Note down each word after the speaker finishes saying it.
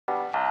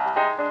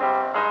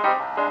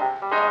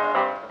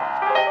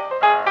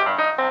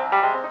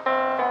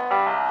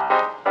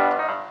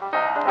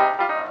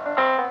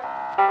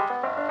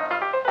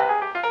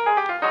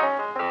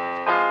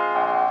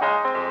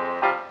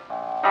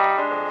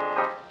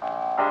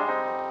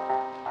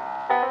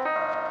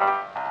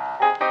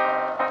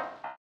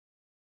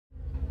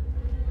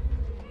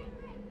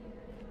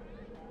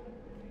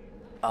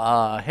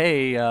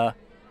Hey,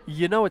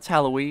 you know it's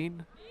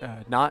Halloween,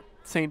 not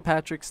St.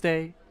 Patrick's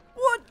Day?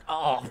 What?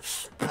 Oh,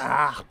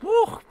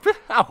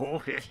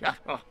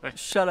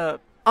 Shut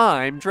up.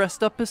 I'm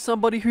dressed up as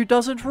somebody who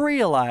doesn't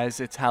realize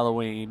it's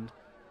Halloween.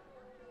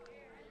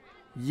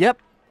 Yep.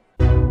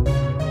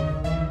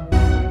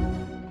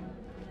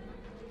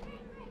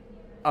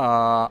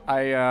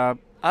 I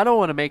don't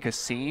want to make a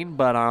scene,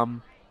 but,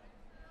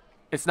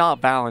 it's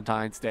not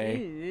Valentine's Day.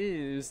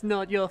 It's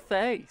not your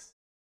face.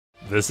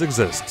 This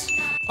exists.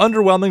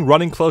 Underwhelming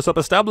running close-up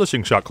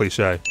establishing shot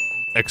cliché.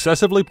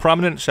 Excessively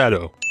prominent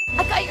shadow.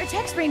 I got your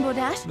text, Rainbow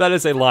Dash. That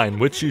is a line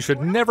which you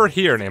should never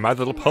hear in a My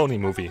Little Pony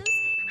movie.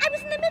 I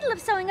was in the middle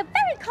of sewing a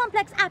very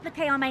complex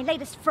applique on my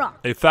latest frock.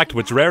 A fact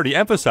which Rarity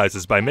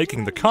emphasizes by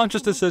making the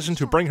conscious decision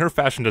to bring her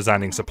fashion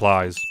designing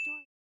supplies.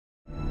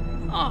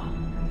 Oh,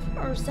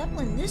 for a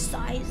Zeppelin this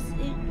size,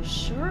 it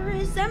sure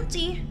is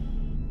empty.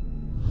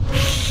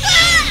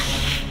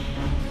 Ah!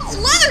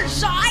 Leather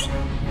shy!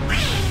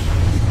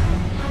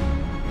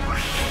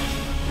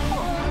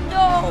 Oh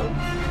no,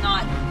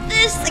 not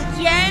this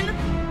again!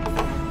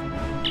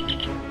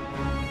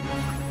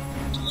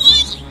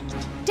 Twilight!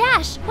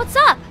 Dash, what's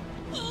up?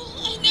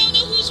 Oh, I now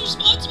know who's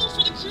responsible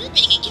for the crew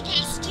being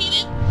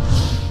incapacitated.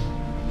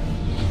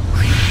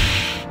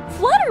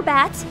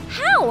 Flutterbat?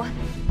 How?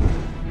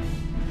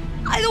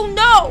 I don't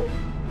know!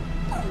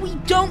 We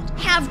don't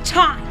have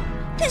time!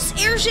 This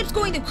airship's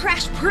going to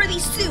crash pretty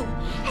soon,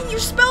 and your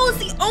spell is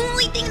the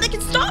only thing that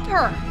can stop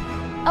her!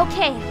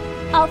 Okay,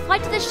 I'll fly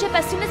to the ship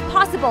as soon as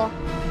possible.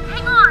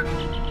 Hang on!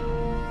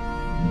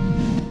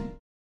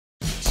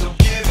 So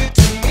give it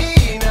to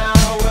me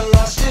now, we're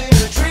lost in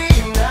a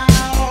dream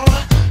now.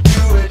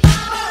 Do it,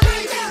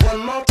 baby,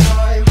 one more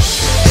time. In the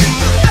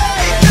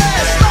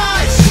fakest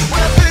lights,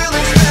 where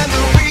feelings spend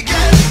the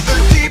weekend, the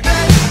deep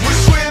end,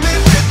 we're swimming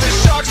with the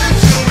sharks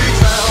until we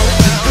drown.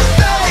 The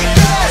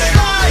fakest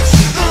lights,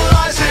 the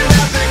lies and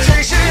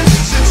affectation,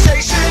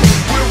 sensation,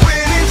 we're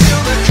winning till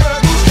the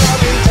curtain's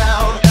coming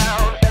down.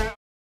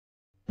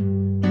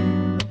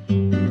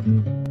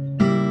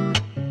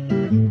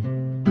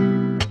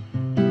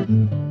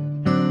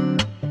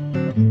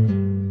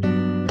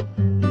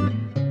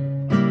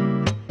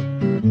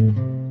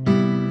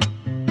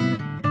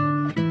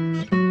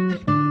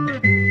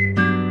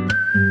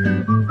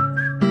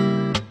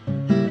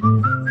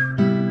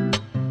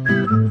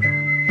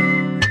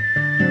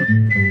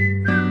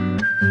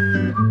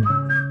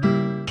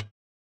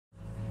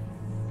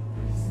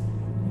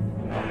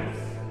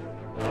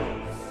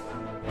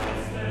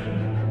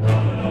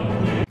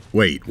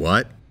 Wait,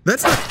 what?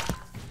 That's not...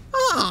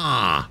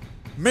 Ah!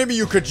 Maybe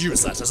you could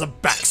use that as a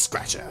back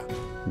scratcher.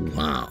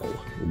 Wow,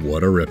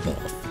 what a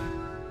ripoff.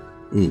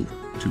 Ooh,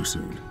 too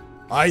soon.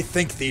 I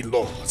thank thee,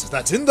 Lord,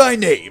 that in thy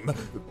name...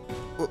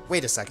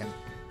 Wait a second.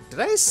 Did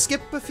I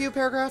skip a few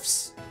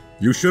paragraphs?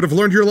 You should have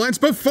learned your lines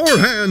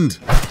beforehand!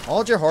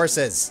 Hold your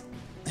horses.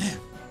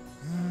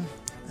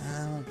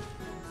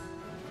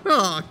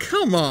 Aw,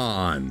 come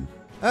on!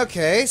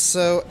 Okay,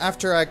 so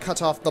after I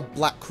cut off the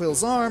Black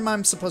Quill's arm,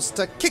 I'm supposed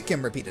to kick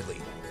him repeatedly.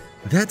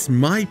 That's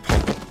my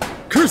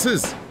part.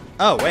 Curses!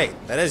 Oh, wait,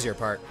 that is your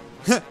part.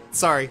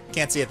 Sorry,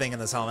 can't see a thing in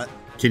this helmet.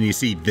 Can you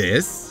see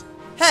this?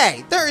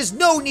 Hey, there is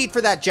no need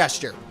for that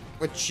gesture,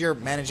 which you're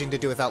managing to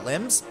do without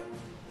limbs.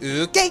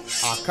 Okay,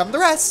 off come the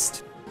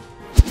rest.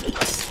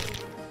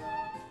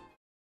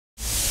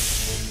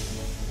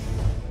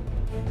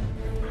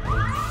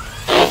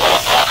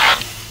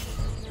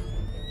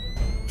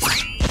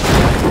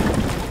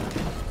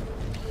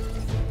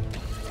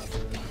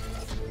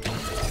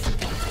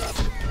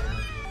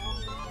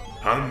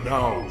 And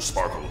now,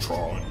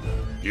 Sparkletron,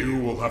 you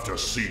will have to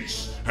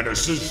cease and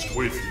assist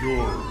with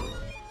your...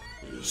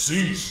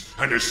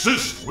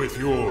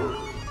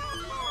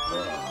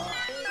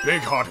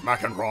 Big Hot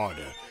Macanrod,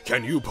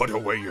 can you put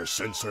away your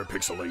sensor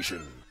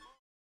pixelation?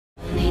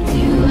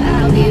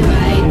 I'll be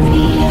right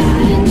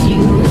behind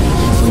you.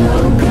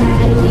 So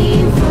glad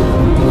we've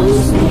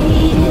almost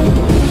made it.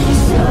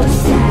 So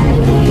sad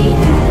we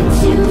had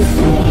to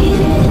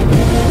fade it.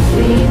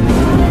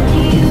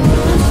 Everybody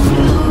wants to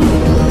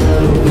rule the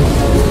world.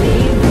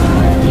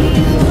 Everybody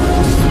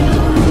wants to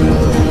rule the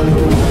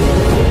world.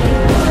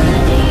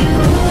 Everybody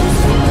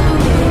wants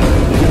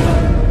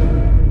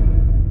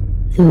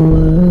to rule the world.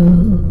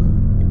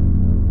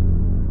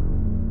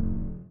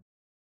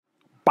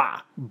 Ba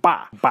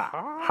ba ba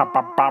ha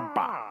ba ba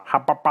ba ha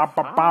ba ba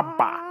ba ba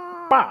ba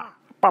ba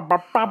ba ba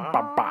ba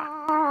ba ba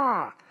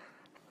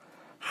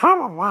ha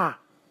ba wa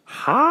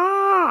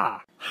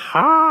ha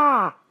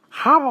ha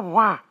ha ba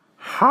wa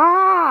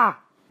ha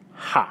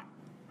ha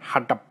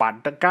da ba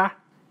da ga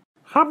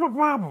ha ba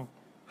ba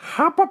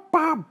ha ba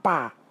ba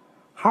ba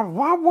ha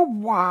wa wa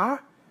wa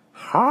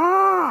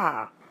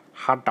ha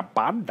da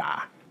ba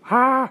da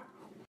ha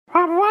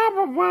wa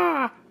wa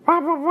wa wa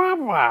wa wa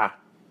wa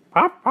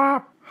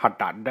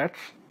Hadandes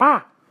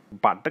pa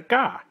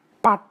Badaga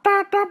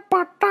Patada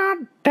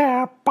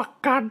Batade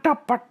Pakada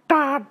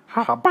Batad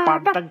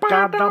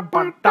Habadagada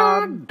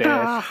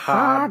Batades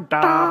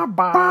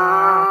Hadaba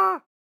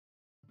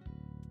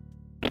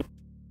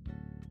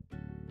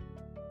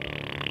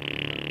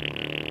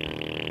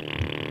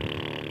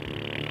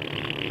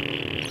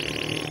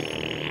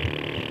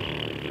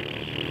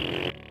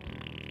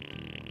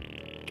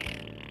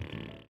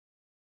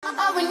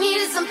All we need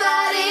is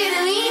somebody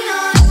to lean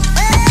on.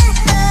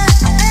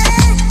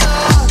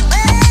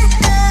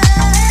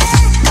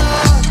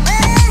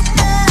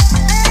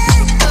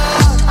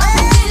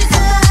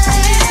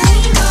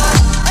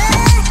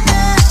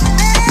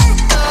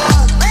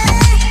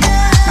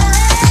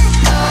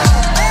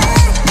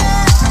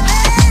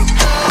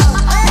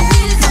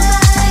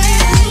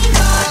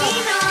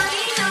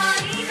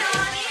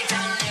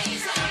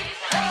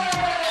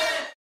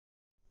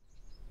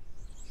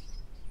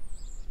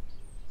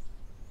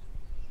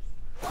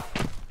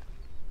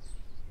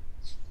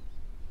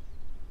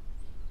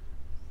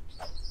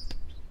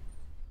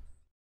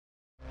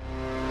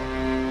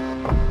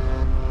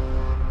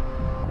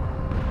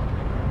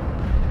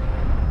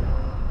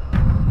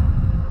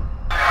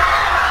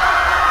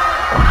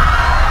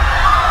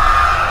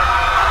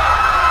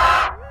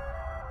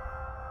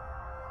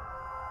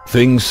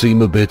 Things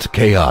seem a bit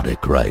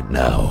chaotic right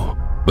now,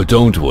 but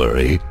don't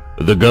worry,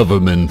 the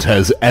government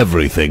has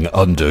everything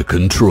under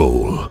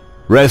control.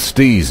 Rest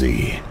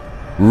easy.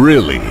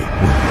 Really.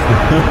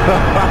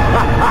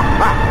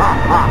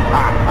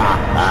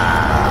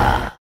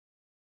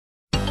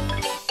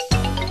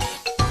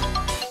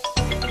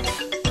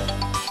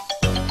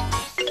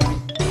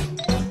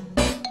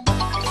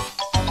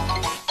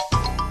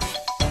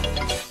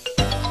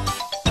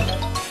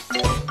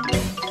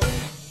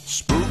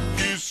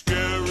 Spooky,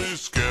 scary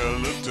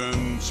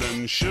skeletons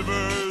and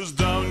shivers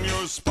down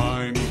your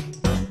spine.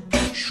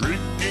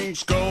 Shrieking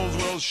skulls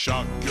will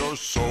shock your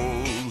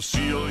soul,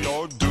 seal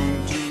your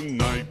doom